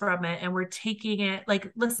much from it, and we're taking it,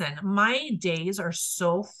 like, listen, my days are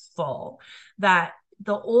so full that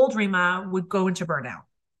the old Rima would go into burnout,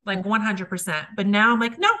 like 100%. But now I'm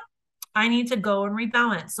like, no, I need to go and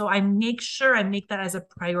rebalance. So I make sure I make that as a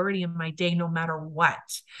priority in my day, no matter what.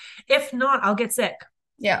 If not, I'll get sick.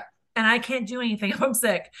 Yeah. And I can't do anything if I'm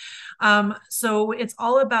sick. So it's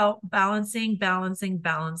all about balancing,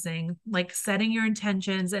 like setting your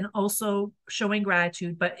intentions and also showing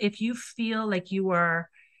gratitude. But if you feel like your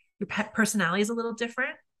personality is a little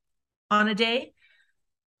different on a day,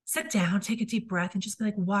 sit down, take a deep breath, and just be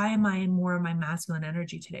like, why am I in more of my masculine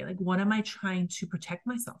energy today? Like, what am I trying to protect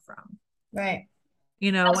myself from? Right.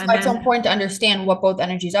 That's why it's so important to understand what both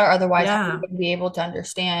energies are. Otherwise, Yeah. you wouldn't be able to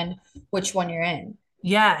understand which one you're in.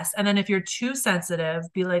 Yes. And then if you're too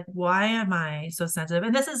sensitive, be like, why am I so sensitive?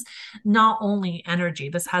 And this is not only energy.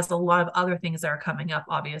 This has a lot of other things that are coming up,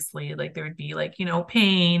 obviously. Like there would be like,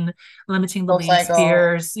 pain, limiting beliefs,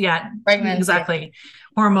 fears. Yeah, pregnancy. Exactly.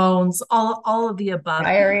 Hormones, all of the above.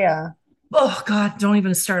 Diarrhea. Oh God, don't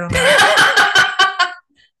even start on that.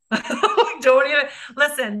 Don't even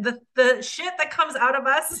listen. The shit that comes out of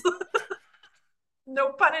us,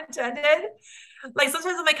 no pun intended. Like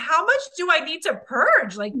sometimes I'm like, how much do I need to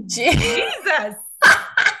purge? Like Jesus.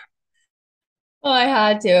 Oh, I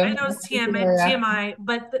had to. I know it's TMI,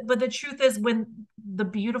 but the truth is, when the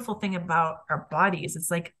beautiful thing about our bodies, it's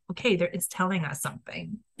like, okay, it's telling us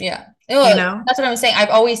something. Yeah. That's what I'm saying. I've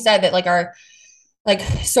always said that like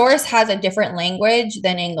Source has a different language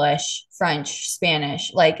than English, French,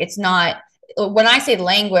 Spanish. Like it's not, when I say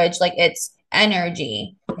language, like it's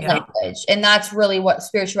energy language. And that's really what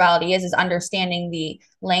spirituality is understanding the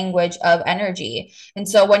language of energy. And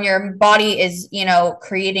so when your body is,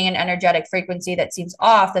 creating an energetic frequency that seems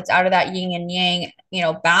off, that's out of that yin and yang,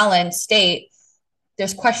 balanced state,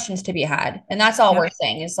 there's questions to be had. And that's all we're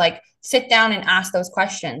saying is like, sit down and ask those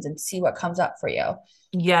questions and see what comes up for you.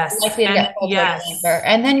 Yes.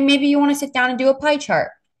 And then maybe you want to sit down and do a pie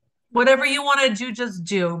chart. Whatever you want to do, just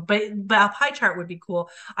do. But a pie chart would be cool.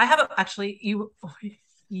 I have actually, you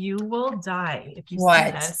will die if you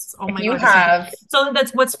see this. Oh my God. So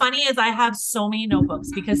that's what's funny is I have so many notebooks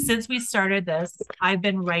because since we started this, I've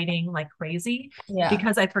been writing like crazy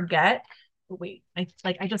because I forget. Wait, I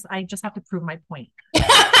just have to prove my point.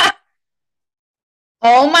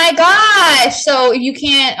 Oh my gosh. So you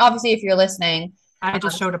can't, obviously, if you're listening. I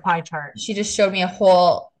just showed a pie chart. She just showed me a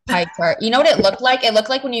whole pie chart. You know what it looked like? It looked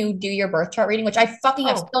like when you do your birth chart reading, which I fucking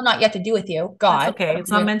have still not yet to do with you. God. That's okay.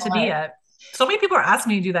 It's not meant to be yet. So many people are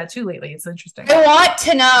asking me to do that too lately. It's interesting. I want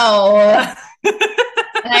to know.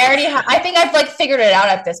 And I already I think I've like figured it out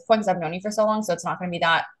at this point because I've known you for so long. So it's not going to be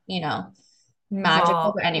that, magical.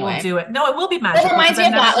 Well, but anyway, we'll do it. No, it will be magical. It reminds me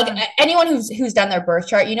of that. Like anyone who's done their birth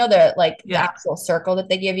chart, the actual circle that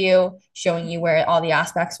they give you, showing you where all the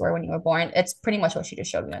aspects were when you were born. It's pretty much what she just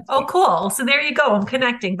showed me. Oh, cool. So there you go. I'm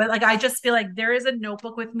connecting. But like I just feel like there is a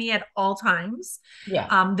notebook with me at all times.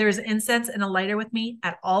 Yeah. There's incense and a lighter with me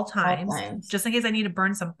at all times, just in case I need to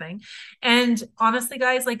burn something. And honestly,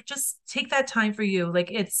 guys, like just take that time for you. Like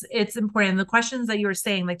it's important. The questions that you were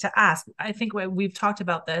saying, like to ask, I think we've talked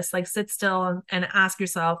about this, like sit still and ask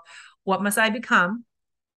yourself, what must I become?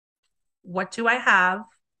 What do I have?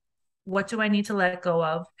 What do I need to let go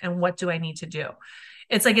of? And what do I need to do?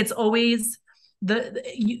 It's like, it's always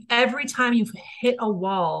every time you've hit a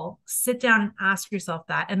wall, sit down and ask yourself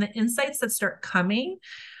that. And the insights that start coming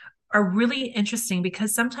are really interesting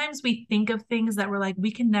because sometimes we think of things that we're like,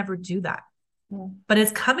 we can never do that. But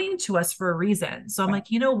it's coming to us for a reason. So I'm like,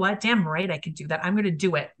 you know what? Damn right I could do that. I'm going to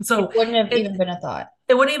do it. So it wouldn't have even been a thought.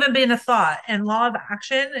 It wouldn't even been a thought. And law of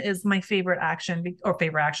action is my favorite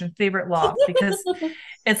law, because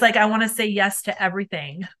it's like, I want to say yes to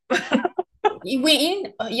everything.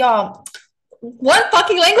 Y'all, what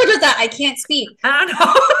fucking language is that? I can't speak. I don't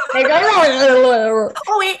know.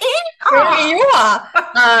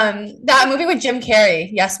 That movie with Jim Carrey,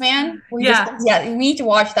 Yes Man. We need to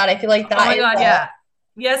watch that. I feel like that. Oh my God, yeah.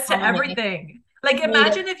 Yes to everything. Like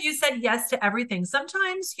imagine if you said yes to everything.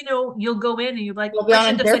 Sometimes, you'll go in and you're like,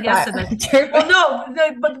 I shouldn't have said yes to this. Well, no,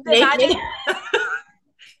 but imagine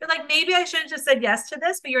you're like, maybe I shouldn't just said yes to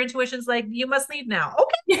this, but your intuition's like, you must leave now.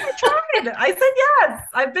 Okay, I tried. I said yes.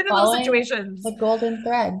 I've been in those situations. The golden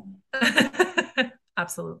thread.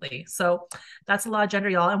 Absolutely. So that's the law of gender,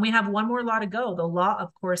 y'all. And we have one more law to go, the law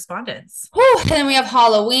of correspondence. Whew, and then we have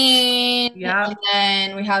Halloween, Yeah. and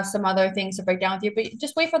then we have some other things to break down with you. But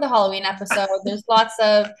just wait for the Halloween episode. There's lots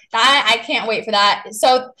of that. I can't wait for that.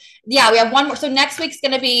 So yeah, we have one more. So next week's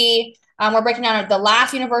gonna be we're breaking down the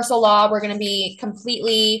last universal law. We're gonna be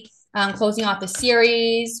completely closing off the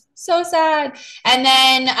series. So sad. And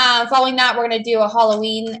then following that, we're gonna do a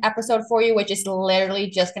Halloween episode for you, which is literally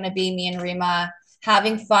just gonna be me and Rima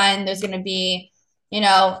having fun. There's gonna be,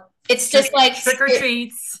 it's just like trick or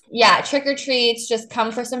treats. Yeah, trick or treats, just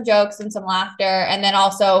come for some jokes and some laughter. And then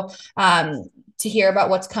also to hear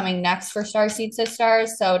about what's coming next for Starseed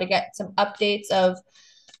Sisters. So to get some updates of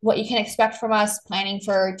what you can expect from us planning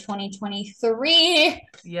for 2023.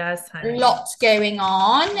 Yes, honey. Lots going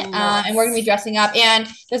on. Lots. And we're going to be dressing up. And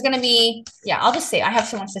there's going to be, I'll just say, I have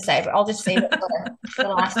so much to say, but I'll just save it for the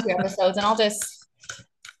last two episodes. And I'll just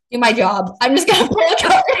do my job. I'm just going to pull a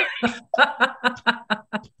card.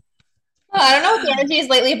 I don't know what the energy is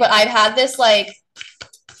lately, but I've had this what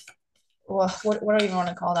do you even want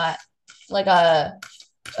to call that? Like I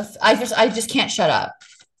just can't shut up.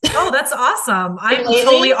 Oh, that's awesome. I'm Lately,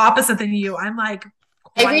 totally opposite than you. I'm like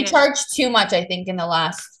I quiet. recharged too much, I think, in the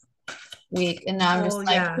last week, and now I'm just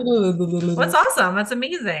like, yeah. That's awesome. That's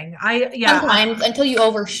amazing. Sometimes until you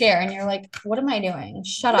overshare and you're like, what am I doing?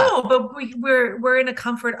 Shut up. No, but we're in a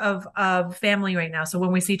comfort of family right now. So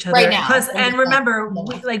when we see each other, Right now, and remember,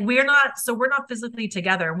 we're not physically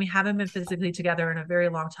together, and we haven't been physically together in a very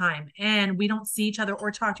long time, and we don't see each other or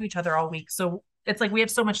talk to each other all week. So it's like we have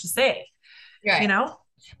so much to say, right.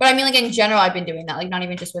 But I mean, like in general, I've been doing that, like not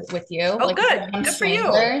even just with you. Oh, like, good for you.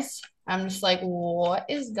 I'm just like, what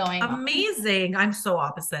is going on? Amazing. I'm so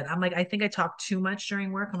opposite. I'm like, I think I talk too much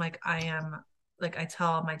during work. I'm like, I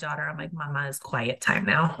tell my daughter, I'm like, Mama, is quiet time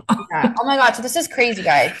now. Yeah. Oh my God. So this is crazy,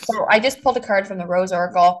 guys. So I just pulled a card from the Rose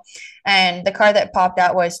Oracle, and the card that popped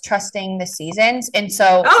out was trusting the seasons. And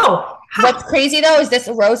so what's crazy though is this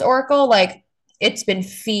Rose Oracle, like it's been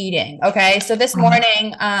feeding. Okay. So this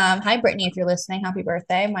morning, hi Brittany, if you're listening, happy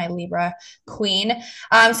birthday, my Libra queen.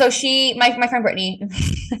 So my friend Brittany, I'm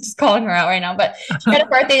just calling her out right now, but she had a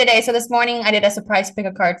birthday today. So this morning I did a surprise pick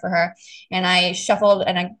a card for her, and I shuffled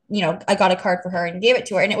and I got a card for her and gave it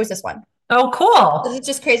to her, and it was this one. Oh, cool. It's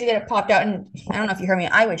just crazy that it popped out, and I don't know if you heard me.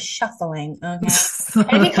 I was shuffling. Okay.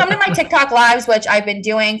 And if you come to my TikTok lives, which I've been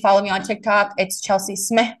doing, follow me on TikTok. It's Chelsea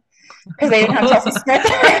Smith, because they didn't have Chelsea Smith.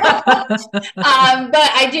 But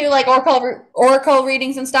I do like oracle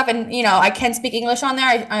readings and stuff, and I can speak English on there.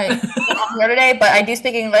 I here today, but I do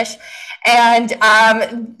speak English. And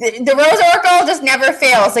the Rose Oracle just never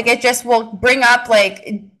fails. Like it just will bring up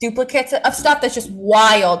like duplicates of stuff that's just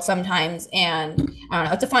wild sometimes. And I don't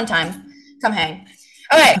know, it's a fun time. Come hang.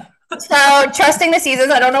 Okay. So trusting the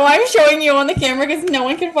seasons. I don't know why I'm showing you on the camera because no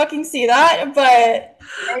one can fucking see that. But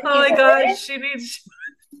oh my gosh, she needs.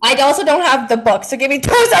 I also don't have the book, so give me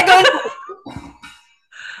 2 seconds.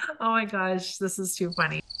 Oh my gosh, this is too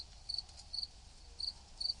funny.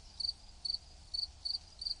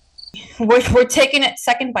 We're taking it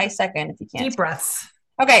second by second, if you can. Deep breaths.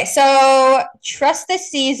 Okay, so Trust the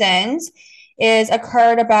Seasons is a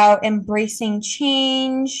card about embracing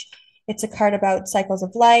change. It's a card about cycles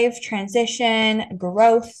of life, transition,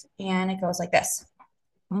 growth, and it goes like this.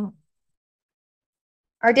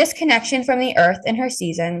 Our disconnection from the earth and her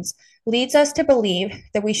seasons leads us to believe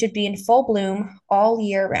that we should be in full bloom all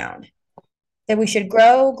year round, that we should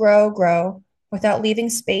grow, grow, grow without leaving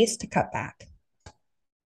space to cut back.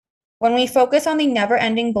 When we focus on the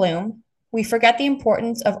never-ending bloom, we forget the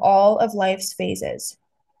importance of all of life's phases.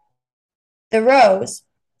 The rose,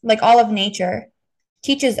 like all of nature,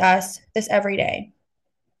 teaches us this every day.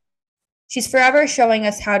 She's forever showing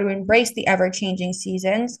us how to embrace the ever-changing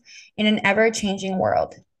seasons in an ever-changing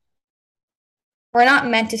world. We're not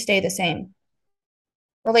meant to stay the same.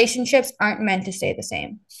 Relationships aren't meant to stay the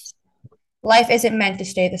same. Life isn't meant to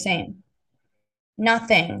stay the same.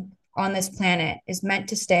 Nothing on this planet is meant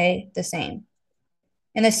to stay the same.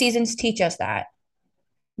 And the seasons teach us that.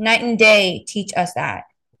 Night and day teach us that.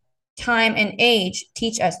 Time and age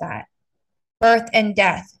teach us that. Birth and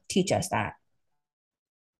death teach us that.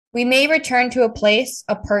 We may return to a place,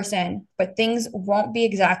 a person, but things won't be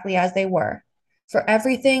exactly as they were, for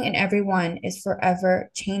everything and everyone is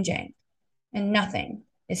forever changing, and nothing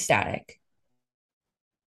is static.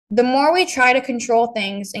 The more we try to control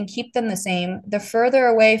things and keep them the same, the further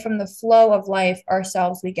away from the flow of life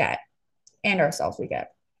ourselves we get.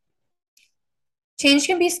 Change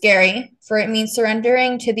can be scary, for it means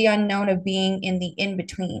surrendering to the unknown of being in the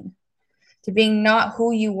in-between, to being not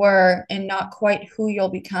who you were and not quite who you'll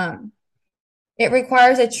become. It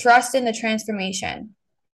requires a trust in the transformation,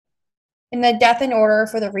 in the death in order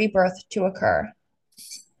for the rebirth to occur,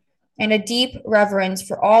 and a deep reverence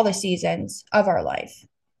for all the seasons of our life.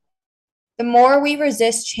 The more we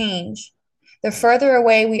resist change, the further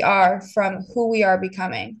away we are from who we are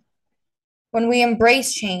becoming. When we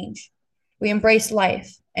embrace change, we embrace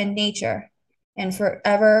life and nature, and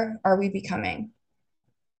forever are we becoming.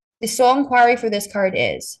 The soul inquiry for this card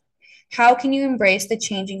is, how can you embrace the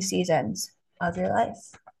changing seasons of your life?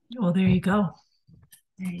 Well, there you go.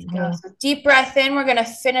 There you go. So deep breath in. We're going to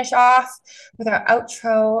finish off with our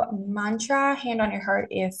outro mantra. Hand on your heart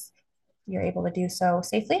if you're able to do so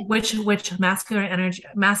safely. Which masculine energy,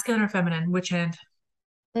 masculine or feminine? Which hand?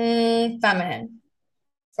 Feminine.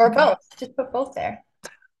 Or Okay. both. Just put both there.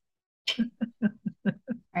 All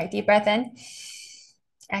right, deep breath in.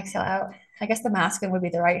 Exhale out. I guess the masculine would be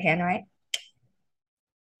the right hand, right?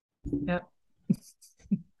 Yep.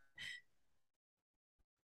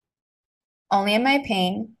 Only in my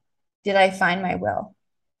pain did I find my will.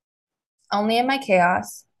 Only in my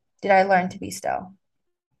chaos did I learn to be still.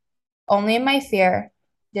 Only in my fear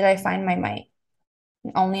did I find my might.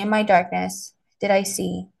 And only in my darkness did I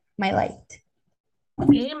see my light.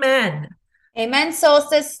 Amen. Amen, soul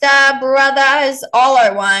sister, brothers, all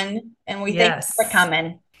are one. And we thank you Yes. for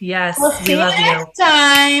coming. Yes. We'll We see you love you. next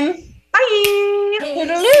time. Bye.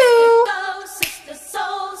 Toodaloo.